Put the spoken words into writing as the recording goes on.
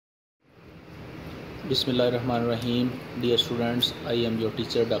Bismillahirrahmanirrahim. Dear students, I am your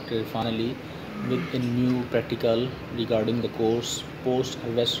teacher Dr. Irfan Ali with a new practical regarding the course Post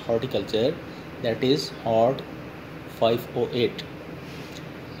Harvest Horticulture, that is HORT 508.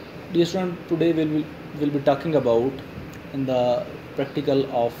 Dear student, today we'll be talking about in the practical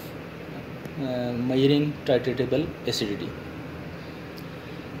of measuring titratable acidity.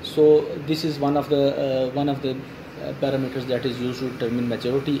 So this is one of the parameters that is used to determine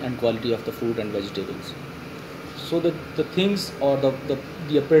maturity and quality of the fruit and vegetables. So the things or the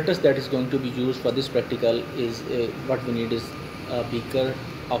apparatus that is going to be used for this practical is what we need is a beaker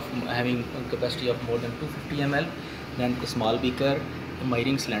of having a capacity of more than 250 ml, then a small beaker, a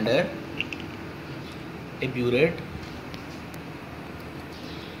measuring cylinder, a burette,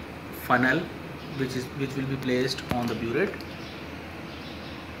 funnel which will be placed on the burette,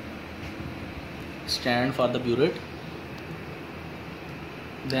 stand for the burette.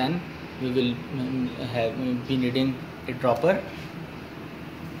 Then we will be needing a dropper.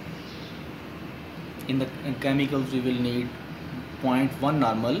 In the chemicals we will need 0.1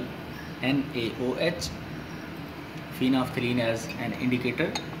 normal NaOH, phenolphthalein as an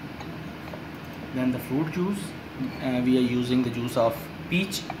indicator. Then the fruit juice, we are using the juice of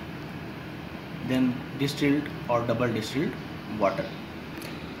peach, then distilled or double distilled water.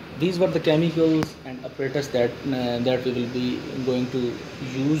 These were the chemicals and apparatus that we will be going to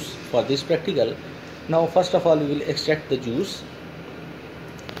use for this practical. Now first of all we will extract the juice,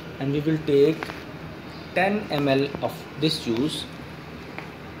 and we will take 10 ml of this juice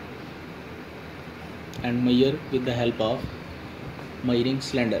and measure with the help of measuring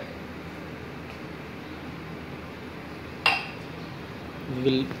cylinder. We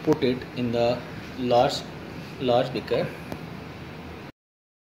will put it in the large beaker.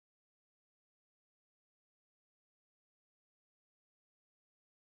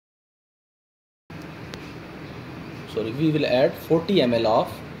 We will add 40 ml of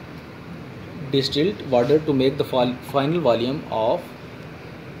distilled water to make the final volume of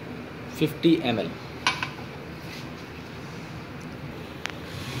 50 ml.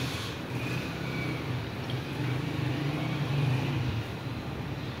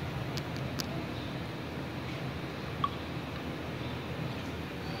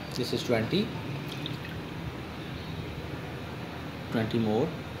 This is 20 more.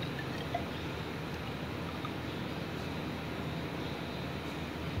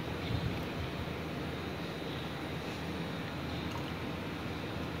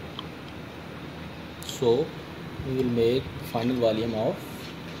 So we will make final volume of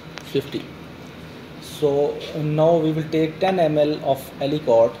 50. So now we will take 10 ml of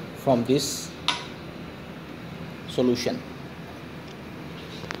alicot from this solution.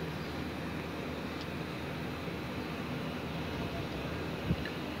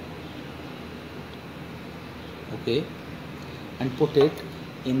 Okay, and put it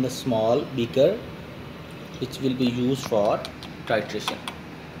in the small beaker which will be used for titration.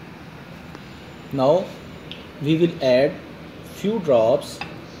 Now we will add few drops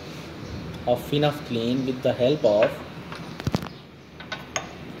of phenolphthalein with the help of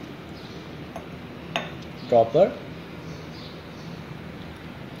dropper.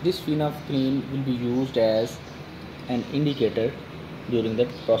 This phenolphthalein will be used as an indicator during the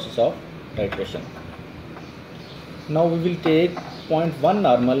process of titration. Now we will take 0.1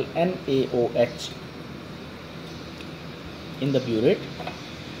 normal NaOH in the burette.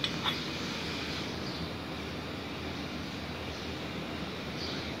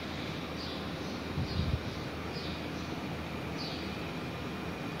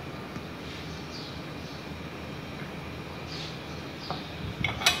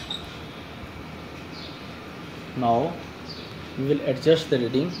 Now we will adjust the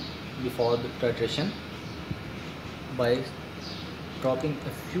reading before the titration by dropping a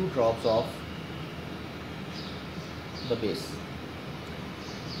few drops of the base.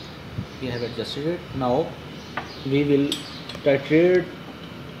 We have adjusted it. Now we will titrate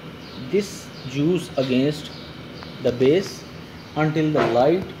this juice against the base until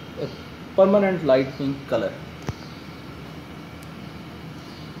the permanent light pink color.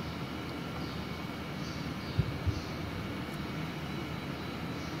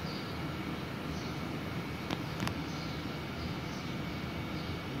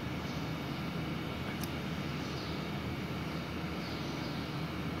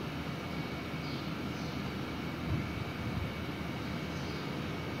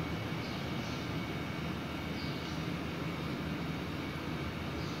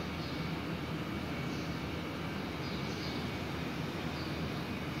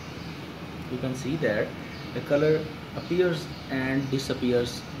 You can see that the color appears and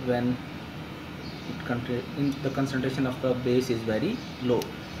disappears when the concentration of the base is very low,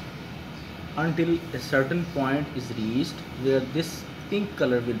 until a certain point is reached where this pink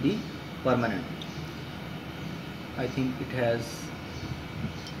color will be permanent. I think it has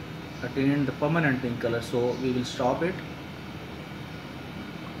attained the permanent pink color, so we will stop it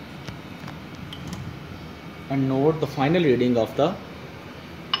and note the final reading of the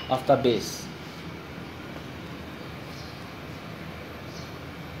base,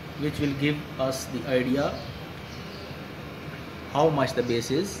 which will give us the idea how much the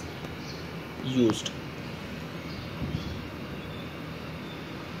base is used.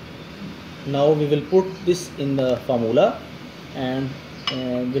 Now we will put this in the formula and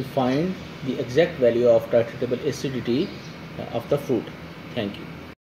will find the exact value of titratable acidity of the fruit. Thank you.